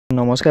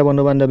নমস্কাৰ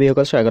বন্ধু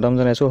বান্ধৱীসকল, স্বাগতম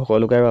জনাইছোঁ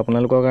সকলোকে। আৰু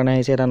আপোনালোকৰ কাৰণে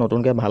আহিছে এটা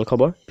নতুনকৈ ভাল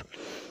খবৰ।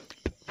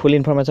 ফুল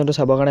ইনফৰমেশ্যনটো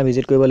চাবৰ কাৰণে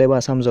ভিজিট কৰিব লাগিব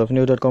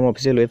assamjobnews.com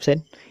অফিচিয়েল ৱেবছাইট।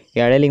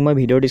 ইয়াৰে লিংক মই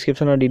ভিডিঅ'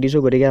 ডিছক্ৰিপশ্যনত দি দিছোঁ,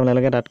 গতিকে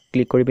আপোনালোকে তাত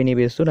ক্লিক কৰি পিনি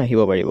পেজটোত আহিব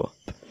পাৰিব।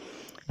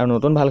 আৰু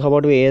নতুন ভাল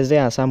খবৰটো এই যে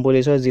আছাম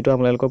পুলিচৰ যিটো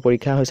আপোনালোকৰ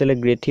পৰীক্ষা হৈছিলে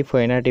গ্ৰেড 3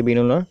 ফৰেনাৰ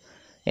ট্ৰিবিউনেলৰ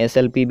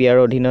SLPRB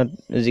অধীনত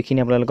যিখিনি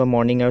আপোনালোকৰ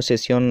মৰ্ণিং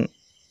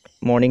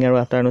আৰু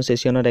আফটাৰনুন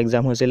ছেশ্যনত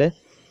এক্সাম হৈছিলে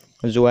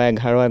যোৱা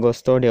 11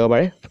 আগষ্টৰ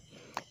দেওবাৰে,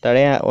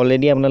 তাৰে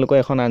অলৰেডি আপোনালোকৰ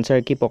এখন আনচাৰ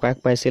কি প্ৰকাশ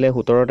পাইছিলে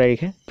 17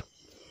 তাৰিখে।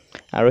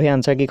 আৰু সেই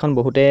আনচাৰ কিখন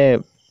বহুতে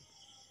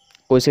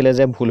কৈছিলে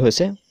যে ভুল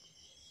হৈছে,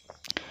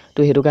 তো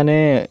সেইটো কাৰণে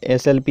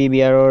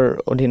SLPRBৰ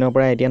অধীনৰ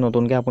পৰা এতিয়া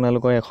নতুনকৈ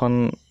আপোনালোকৰ এখন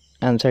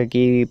আনচাৰ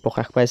কি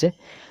প্ৰকাশ পাইছে।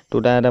 তো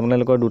তাত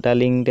আপোনালোকৰ দুটা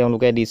লিংক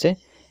তেওঁলোকে দিছে,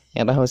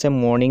 এটা হৈছে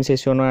মৰ্ণিং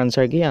ছেশ্যনৰ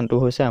আনচাৰ কি, আনটো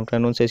হৈছে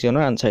আফটাৰনুন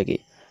ছেশ্যনৰ আনচাৰ কি।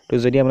 তো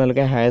যদি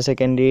আপোনালোকে হায়াৰ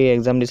ছেকেণ্ডেৰী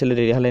এক্সাম দিছিলে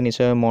তেতিয়াহ'লে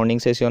নিশ্চয় মৰ্ণিং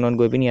ছেশ্যনত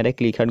গৈ পিনি ইয়াতে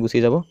ক্লিক হাৰ্ট গুচি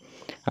যাব,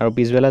 আৰু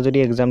পিছবেলা যদি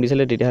এক্সাম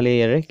দিছিলে তেতিয়াহ'লে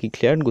ইয়াৰে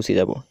ক্লিয়াৰত গুচি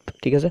যাব।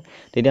 ঠিক আছে,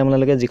 তেতিয়া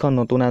আপোনালোকে যিখন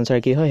নতুন আনচাৰ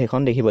কি হয়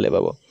সেইখন দেখিবলৈ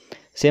পাব।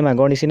 ছেম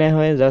আগৰ নিচিনাই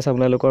হয়, জাষ্ট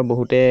আপোনালোকৰ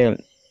বহুতে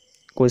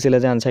কৈছিলে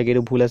যে আনচাৰ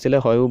কিটো ভুল আছিলে,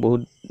 হয়ও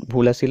বহুত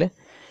ভুল আছিলে।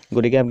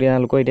 গতিকে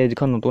আপোনালোকৰ এতিয়া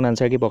যিখন নতুন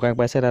আনচাৰ কি প্ৰকাশ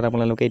পাইছে তাত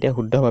আপোনালোকে এতিয়া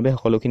শুদ্ধভাৱে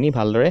সকলোখিনি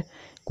ভালদৰে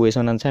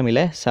কুৱেশ্যন আনচাৰ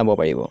মিলাই চাব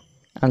পাৰিব।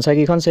 আনচাৰ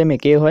কিখন ছেম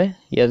একেই হয়,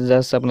 ইয়াত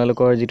জাষ্ট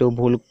আপোনালোকৰ যিটো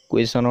ভুল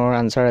কুৱেশ্যনৰ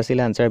আনচাৰ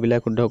আছিলে আনচাৰবিলাক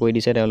শুদ্ধ কৰি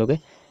দিছে তেওঁলোকে।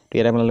 তো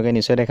ইয়াত আপোনালোকে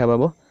নিশ্চয় দেখা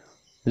পাব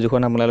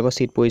যিখন আপোনালোকৰ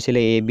ছিট পৰিছিলে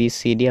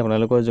ABCD,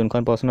 আপোনালোকৰ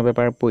যোনখন প্ৰশ্ন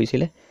পেপাৰ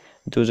পৰিছিলে,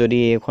 তো যদি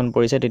এইখন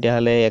পৰিছে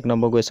তেতিয়াহ'লে 1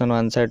 নম্বৰ কুৱেশ্যনৰ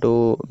আনচাৰটো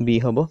B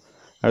হ'ব,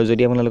 আৰু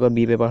যদি আপোনালোকৰ B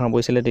পেপাৰখন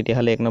পৰিছিলে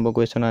তেতিয়াহ'লে 1 নম্বৰ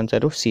কুৱেশ্যনৰ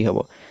আনচাৰটো C হ'ব।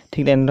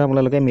 ঠিক তেনেদৰে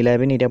আপোনালোকে মিলাই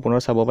পিনি এতিয়া পুনৰ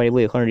চাব পাৰিব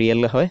এইখন ৰিয়েল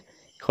হয়,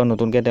 এখন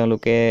নতুনকৈ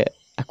তেওঁলোকে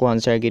আকৌ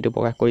আনচাৰ কিটো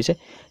প্ৰকাশ কৰিছে।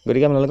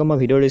 গতিকে আপোনালোকক মই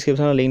ভিডিঅ'ৰ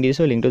ডিছক্ৰিপশ্যনত লিংক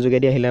দিছোঁ, লিংকটোৰ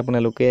যোগেদি আহিলে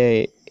আপোনালোকে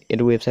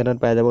এইটো ৱেবছাইটত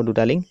পাই যাব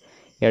দুটা লিংক,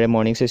 ইয়াৰে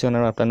মৰ্ণিং ছেশ্যন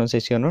আৰু আফটাৰনুন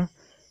ছেশ্যনৰ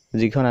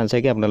যিখন আনচাৰ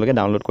কি আপোনালোকে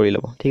ডাউনলোড কৰি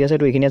ল'ব। ঠিক আছে,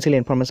 তো এইখিনি আছিল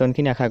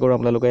ইনফৰমেশ্যনখিনি। আশা কৰোঁ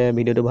আপোনালোকে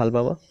ভিডিঅ'টো ভাল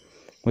পাব।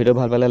 ভিডিঅ'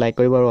 ভাল পালে লাইক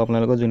কৰিব, আৰু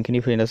আপোনালোকৰ যোনখিনি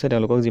ফ্ৰেণ্ড আছে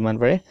তেওঁলোকক যিমান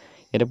পাৰে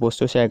ইয়াতে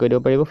পষ্টটো শ্বেয়াৰ কৰি দিব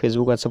পাৰিব।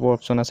 ফেচবুক হোৱাটছআপৰ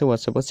অপশ্যন আছে,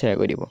 হোৱাটছআপত শ্বেয়াৰ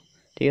কৰি দিব।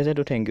 ঠিক আছে,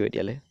 তো থেংক ইউ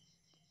এতিয়ালৈ।